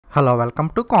Hello welcome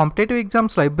to competitive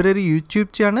exams library YouTube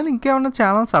channel. ఇంకేమన్నా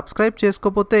channel subscribe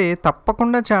చేసుకోకపోతే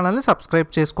తప్పకుండా ఛానల్ని సబ్స్క్రైబ్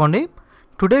చేసుకోండి.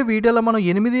 టుడే వీడియోలో మనం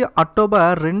 8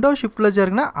 అక్టోబర్ రెండో షిఫ్ట్లో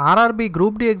జరిగిన RRB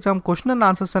group D exam question and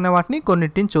answers అనే వాటిని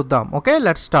కొన్నింటిని చూద్దాం. Okay,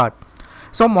 let's start.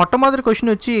 సో మొట్టమొదటి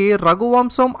క్వశ్చన్ వచ్చి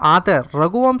రఘువంశం ఆథర్,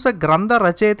 రఘువంశ గ్రంథ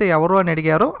రచయిత ఎవరు అని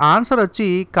అడిగారు. ఆన్సర్ వచ్చి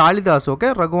Kalidasa.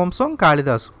 Okay, Raghuvamsham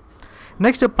Kalidasa.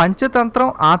 Next Panchatantram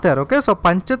author. Okay, so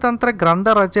Panchatantra గ్రంథ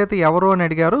రచయిత ఎవరు అని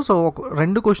అడిగారు. సో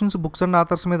రెండు క్వశ్చన్స్ బుక్స్ అండ్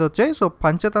ఆథర్స్ మీద వచ్చాయి. సో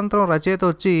పంచతంత్రం రచయిత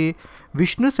వచ్చి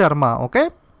Vishnu Sharma. Okay,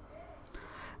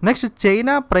 next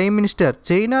China prime minister,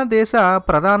 China దేశ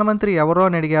ప్రధానమంత్రి ఎవరు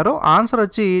అని అడిగారు. ఆన్సర్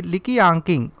వచ్చి లికి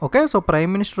యాంకింగ్. ఓకే, సో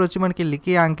ప్రైమ్ మినిస్టర్ వచ్చి మనకి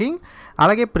లికి యాంకింగ్.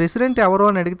 అలాగే ప్రెసిడెంట్ ఎవరు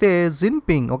అని అడిగితే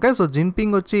జిన్పింగ్. ఓకే, సో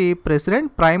జిన్పింగ్ వచ్చి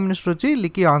ప్రెసిడెంట్, ప్రైమ్ మినిస్టర్ వచ్చి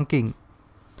లికి యాంకింగ్.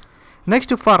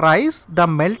 Next for rice the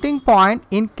melting point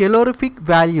in calorific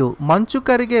value, మంచు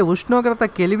కరిగే ఉష్ణోగ్రత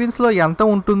కెల్విన్స్లో ఎంత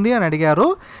ఉంటుంది అని అడిగారు.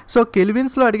 సో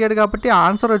కెల్విన్స్లో అడిగాడు కాబట్టి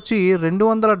ఆన్సర్ వచ్చి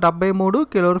 273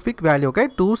 కెలోరిఫిక్ వాల్యూ. ఓకే,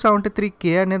 273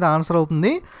 K అనేది ఆన్సర్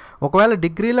అవుతుంది. ఒకవేళ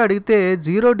డిగ్రీలో అడిగితే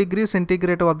 0 డిగ్రీ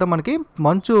సెంటీగ్రేడ్ వద్ద మనకి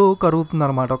మంచు కరుగుతుంది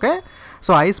అనమాట. Okay,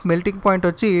 so ice melting point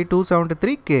వచ్చి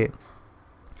 273 K.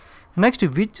 Next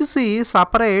which see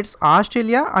separates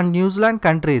Australia and New Zealand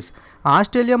countries,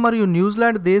 Australia మరియు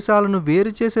న్యూజిలాండ్ దేశాలను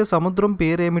వేరు చేసే సముద్రం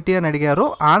పేరేమిటి అని అడిగారు.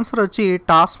 ఆన్సర్ వచ్చి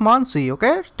టాస్మాన్ సీ.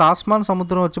 ఓకే, టాస్మాన్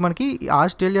సముద్రం వచ్చి మనకి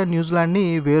ఆస్ట్రేలియా న్యూజిలాండ్ని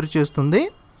వేరు చేస్తుంది.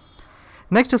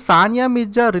 Next Sania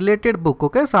Mirza related book.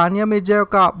 Okay, Sania Mirza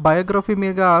యొక్క బయోగ్రఫీ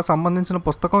మీద సంబంధించిన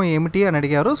పుస్తకం ఏమిటి అని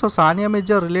అడిగారు. So Sania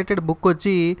Mirza related book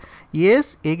వచ్చి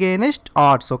ఏస్ ఎగైనెస్ట్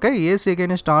ఆర్ట్స్. ఓకే, ఏస్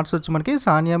ఎగైనెస్ట్ ఆర్ట్స్ వచ్చి మనకి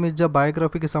సానియా మిర్జా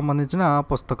బయోగ్రఫీకి సంబంధించిన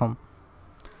పుస్తకం.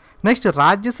 Next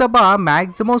Rajya Sabha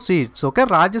maximum seats. Okay,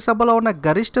 రాజ్యసభలో ఉన్న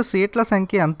గరిష్ట సీట్ల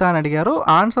సంఖ్య ఎంత అని అడిగారు.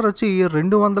 ఆన్సర్ వచ్చి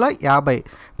 250.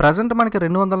 ప్రజెంట్ మనకి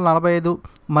 245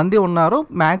 మంది ఉన్నారు.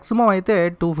 మ్యాక్సిమం అయితే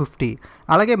 250.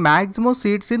 అలాగే మ్యాక్సిమం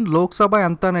సీట్స్ ఇన్ లోక్సభ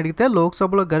ఎంత అని అడిగితే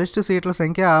లోక్సభలో గరిష్ట సీట్ల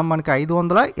సంఖ్య మనకి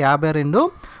 552.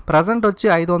 ప్రజెంట్ వచ్చి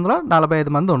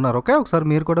 545 మంది ఉన్నారు. ఓకే, ఒకసారి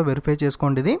మీరు కూడా వెరిఫై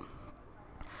చేసుకోండి ఇది.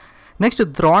 Next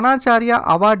Dronacharya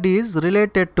award is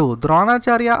related to,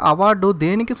 Dronacharya award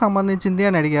దేనికి సంబంధించింది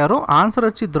అని అడిగారు. ఆన్సర్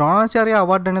వచ్చి ద్రోణాచార్య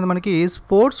అవార్డు అనేది మనకి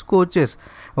స్పోర్ట్స్ కోచెస్.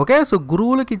 ఓకే, సో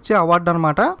గురువులకు ఇచ్చే అవార్డు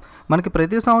అనమాట. మనకి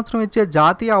ప్రతి సంవత్సరం ఇచ్చే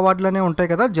జాతీయ అవార్డులు అనేవి ఉంటాయి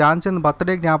కదా, ధ్యాన్చంద్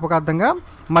బర్త్డే జ్ఞాపకార్థంగా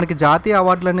మనకి జాతీయ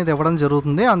అవార్డులు అనేది ఇవ్వడం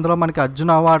జరుగుతుంది. అందులో మనకి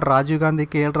అర్జున్ అవార్డు, రాజీవ్ గాంధీ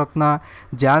ఖేల్ రత్న,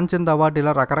 ధ్యాన్చంద్ అవార్డు,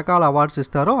 ఇలా రకరకాల అవార్డ్స్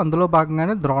ఇస్తారు. అందులో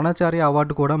భాగంగానే ద్రోణాచార్య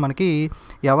అవార్డు కూడా మనకి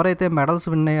ఎవరైతే మెడల్స్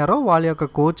విన్ అయ్యారో వాళ్ళ యొక్క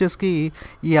కోచెస్కి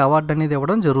ఈ అవార్డు అనేది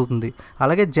ఇవ్వడం జరుగుతుంది.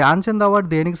 అలాగే ధ్యాన్చంద్ అవార్డు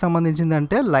దేనికి సంబంధించింది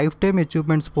అంటే లైఫ్ టైమ్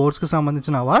అచీవ్మెంట్ స్పోర్ట్స్కి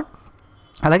సంబంధించిన అవార్డు.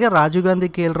 అలాగే రాజీవ్ గాంధీ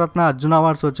ఖేల్ రత్న, అర్జున్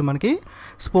అవార్డ్స్ వచ్చి మనకి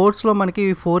స్పోర్ట్స్లో మనకి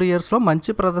 4 ఇయర్స్లో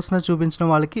మంచి ప్రదర్శన చూపించిన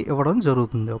వాళ్ళకి ఇవ్వడం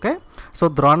జరుగుతుంది. ఓకే, సో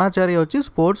ద్రోణాచార్య వచ్చి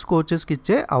స్పోర్ట్స్ కోచెస్కి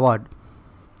ఇచ్చే award.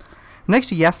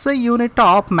 Next SI unit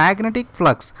of magnetic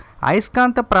flux,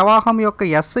 అయస్కాంత ప్రవాహం యొక్క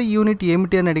ఎస్ఐ యూనిట్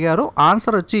ఏమిటి అని అడిగారు.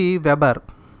 ఆన్సర్ వచ్చి weber.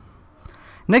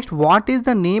 Next what is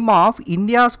the name of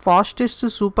India's fastest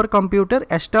super computer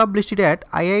established at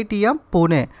IITM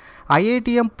Pune,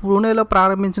 IITM పూణేలో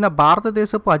ప్రారంభించిన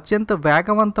భారతదేశపు అత్యంత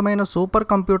వేగవంతమైన సూపర్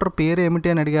కంప్యూటర్ పేరు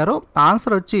ఏమిటి అని అడిగారు.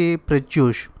 ఆన్సర్ వచ్చి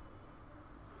Pratyush.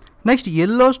 Next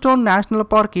Yellowstone national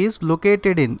park is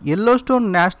located in,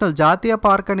 Yellowstone national జాతీయ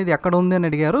పార్క్ అనేది ఎక్కడ ఉంది అని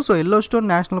అడిగారు. సో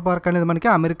ఎల్లోస్టోన్ నేషనల్ పార్క్ అనేది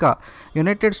మనకి అమెరికా,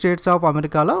 యునైటెడ్ స్టేట్స్ ఆఫ్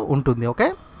అమెరికాలో ఉంటుంది. Okay,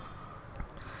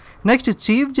 next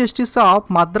chief justice of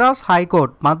Madras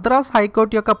high court, Madras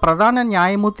high court యొక్క ప్రధాన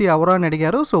న్యాయమూర్తి ఎవరు అని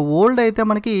అడిగారు. సో ఓల్డ్ అయితే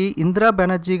మనకి ఇందిరా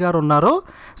బెనర్జీ గారు ఉన్నారు.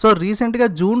 సో రీసెంట్గా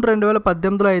జూన్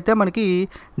 2018లో అయితే మనకి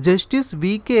జస్టిస్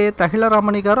వికే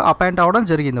తహిలరమణి గారు అపాయింట్ అవ్వడం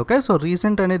జరిగింది. ఓకే, సో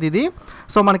రీసెంట్ అనేది ఇది.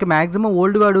 సో మనకి మ్యాక్సిమం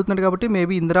ఓల్డ్గా అడుగుతున్నాడు కాబట్టి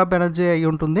మేబీ ఇందిరా బెనర్జీ అయి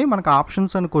ఉంటుంది. మనకు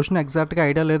ఆప్షన్స్ అని క్వశ్చన్ ఎగ్జాక్ట్గా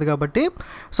ఐడియా లేదు కాబట్టి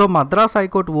సో మద్రాస్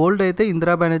హైకోర్టు ఓల్డ్ అయితే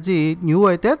ఇందిరా బెనర్జీ, న్యూ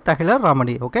అయితే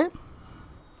తహిలరమణి. Okay,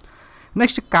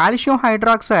 next calcium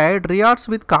hydroxide reacts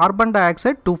with carbon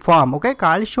dioxide to form. Okay,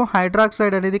 calcium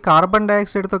hydroxide అనేది కార్బన్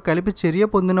డైఆక్సైడ్తో కలిపి చర్య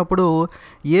పొందినప్పుడు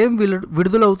ఏం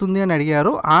విడుదలవుతుంది అని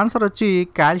అడిగారు. ఆన్సర్ వచ్చి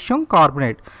calcium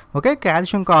carbonate. Okay,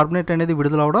 calcium carbonate అనేది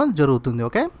విడుదలవడం జరుగుతుంది.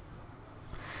 Okay,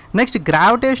 next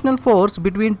gravitational force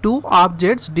between 2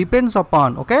 objects depends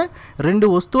upon. Okay,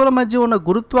 2 వస్తువుల మధ్య ఉన్న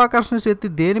గురుత్వాకర్షణ శక్తి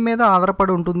దేని మీద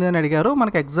ఆధారపడి ఉంటుంది అని అడిగారు.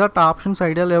 మనకి ఎగ్జాక్ట్ ఆప్షన్స్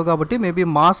ఐడియా లేవు కాబట్టి మేబీ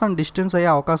మాస్ అండ్ డిస్టెన్స్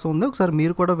అయ్యే అవకాశం ఉంది. ఒకసారి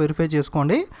మీరు కూడా వెరిఫై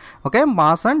చేసుకోండి. Okay,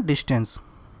 mass and distance.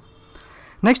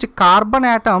 Next carbon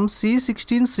atom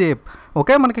C16 shape.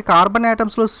 Okay, మనకి కార్బన్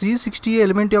యాటమ్స్లో C60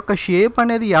 ఎలిమెంట్ యొక్క షేప్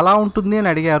అనేది ఎలా ఉంటుంది అని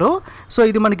అడిగారు. సో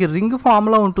ఇది మనకి రింగ్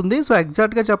ఫామ్లో ఉంటుంది. సో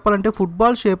ఎగ్జాక్ట్గా చెప్పాలంటే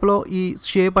ఫుట్బాల్ షేప్లో ఈ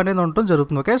షేప్ అనేది ఉండటం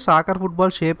జరుగుతుంది. ఓకే, సాకర్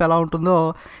ఫుట్బాల్ షేప్ ఎలా ఉంటుందో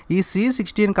ఈ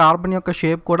C16 కార్బన్ యొక్క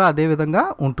షేప్ కూడా అదే విధంగా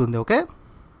ఉంటుంది. ఓకే,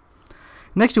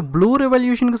 నెక్స్ట్ బ్లూ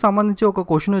రెవల్యూషన్కి సంబంధించి ఒక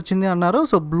క్వశ్చన్ వచ్చింది అన్నారు.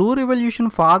 సో బ్లూ రెవల్యూషన్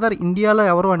ఫాదర్ ఇండియాలో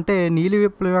ఎవరు అంటే నీలి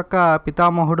విప్లవం యొక్క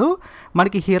పితామహుడు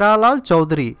మనకి హీరాలాల్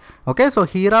చౌదరి. ఓకే, సో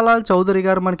హీరాలాల్ చౌదరి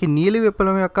గారు మనకి నీలి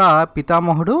విప్లవం యొక్క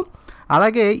పితామహుడు.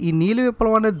 అలాగే ఈ నీలి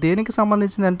విప్లవం అనేది దేనికి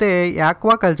సంబంధించింది అంటే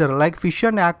aqua culture, like fish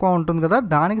and aqua ఉంటుంది కదా,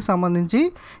 దానికి సంబంధించి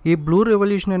ఈ బ్లూ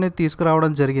రెవల్యూషన్ అనేది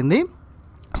తీసుకురావడం జరిగింది.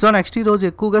 సో నెక్స్ట్ ఈరోజు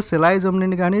ఎక్కువగా సిలాయిజం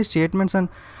నుండి కానీ స్టేట్మెంట్స్ అండ్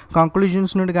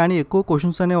కంక్లూజన్స్ నుండి కానీ ఎక్కువ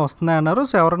క్వశ్చన్స్ అనేవి వస్తున్నాయి అన్నారు.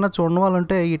 సో ఎవరైనా చూడని వాళ్ళు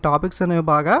ఉంటే ఈ టాపిక్స్ అనేవి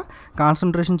బాగా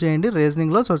కాన్సన్ట్రేషన్ చేయండి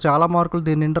రీజనింగ్లో. సో చాలా మార్కులు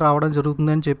దీని నుండి రావడం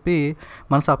జరుగుతుందని చెప్పి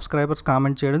మన సబ్స్క్రైబర్స్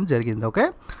కామెంట్ చేయడం జరిగింది. ఓకే,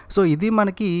 సో ఇది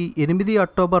మనకి 8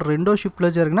 అక్టోబర్ రెండో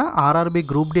షిఫ్ట్లో జరిగిన RRB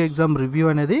group D exam review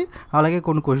అనేది. అలాగే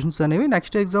కొన్ని క్వశ్చన్స్ అనేవి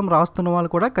నెక్స్ట్ ఎగ్జామ్ రాస్తున్న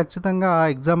వాళ్ళు కూడా ఖచ్చితంగా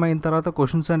ఎగ్జామ్ అయిన తర్వాత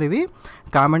క్వశ్చన్స్ అనేవి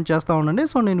కామెంట్ చేస్తూ ఉండండి.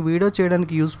 సో నేను వీడియో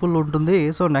చేయడానికి యూస్ఫుల్ ఉంటుంది.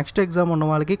 సో నెక్స్ట్ ఎగ్జామ్ ఉన్న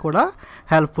వాళ్ళకి కూడా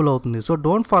హెల్ప్ఫుల్ అవుతుంది. So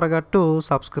don't forget to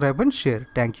subscribe and share.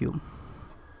 Thank you.